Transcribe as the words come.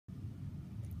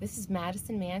This is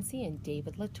Madison Mancy and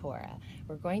David Latora.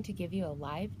 We're going to give you a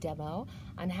live demo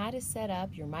on how to set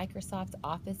up your Microsoft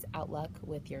Office Outlook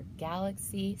with your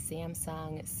Galaxy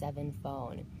Samsung 7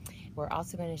 phone. We're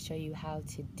also going to show you how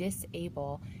to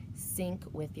disable sync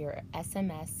with your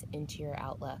SMS into your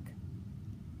Outlook.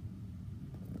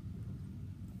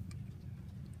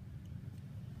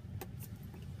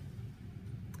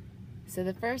 So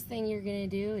the first thing you're going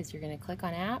to do is you're going to click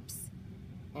on Apps,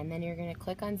 and then you're going to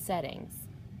click on Settings.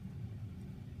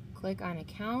 Click on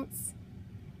Accounts,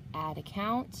 Add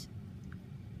Account,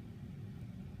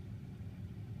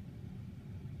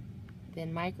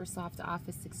 then Microsoft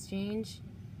Office Exchange,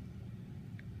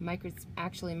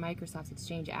 Microsoft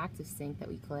Exchange Active Sync that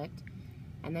we clicked,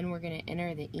 and then we're going to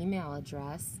enter the email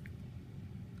address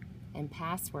and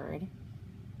password.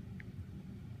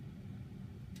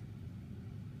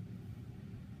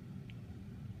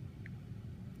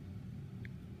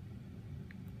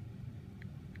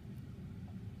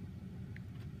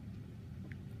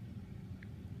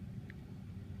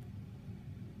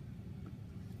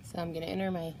 So I'm going to enter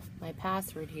my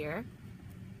password here.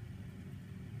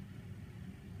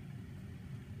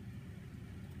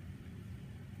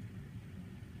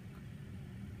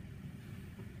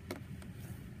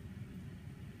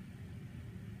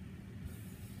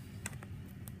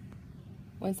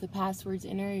 Once the password's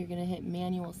entered, you're going to hit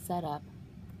Manual Setup.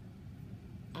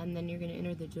 And then you're going to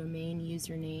enter the domain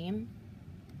username.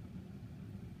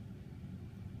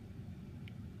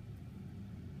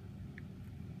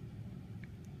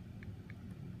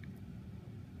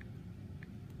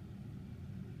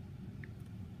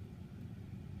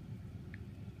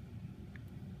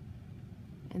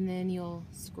 And then you'll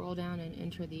scroll down and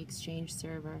enter the Exchange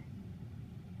server.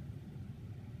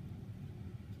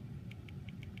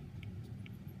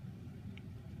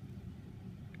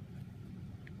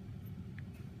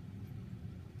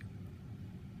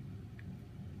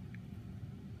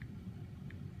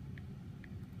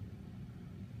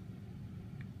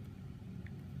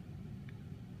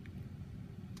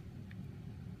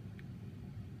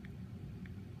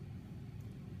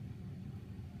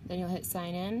 Then you'll hit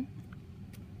Sign In.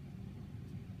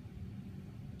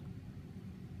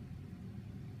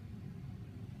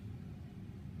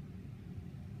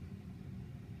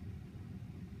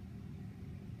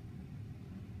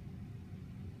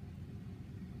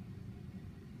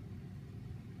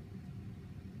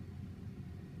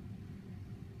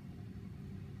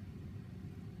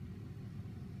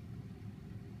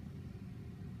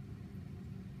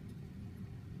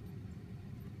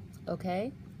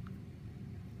 Okay.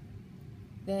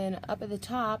 Then up at the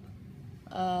top,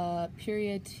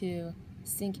 period to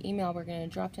sync email, we're going to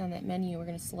drop down that menu. We're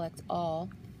going to select all.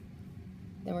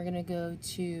 Then we're going to go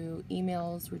to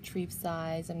emails, retrieve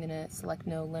size. I'm going to select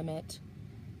no limit.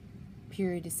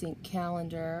 Period to sync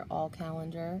calendar, all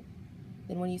calendar.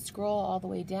 Then when you scroll all the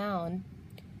way down,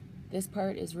 this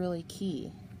part is really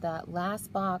key. That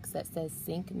last box that says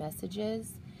sync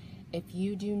messages, if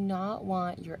you do not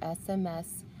want your SMS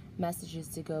messages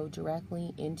to go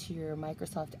directly into your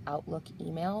Microsoft Outlook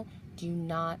email, do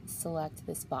not select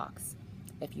this box.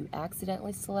 If you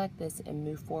accidentally select this and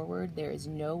move forward, there is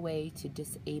no way to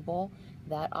disable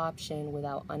that option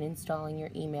without uninstalling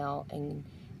your email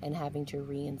and having to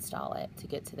reinstall it to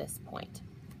get to this point.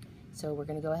 So we're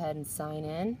going to go ahead and sign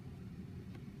in.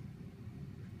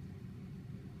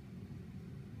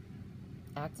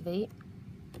 Activate.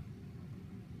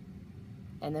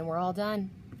 And then we're all done.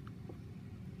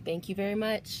 Thank you very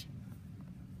much.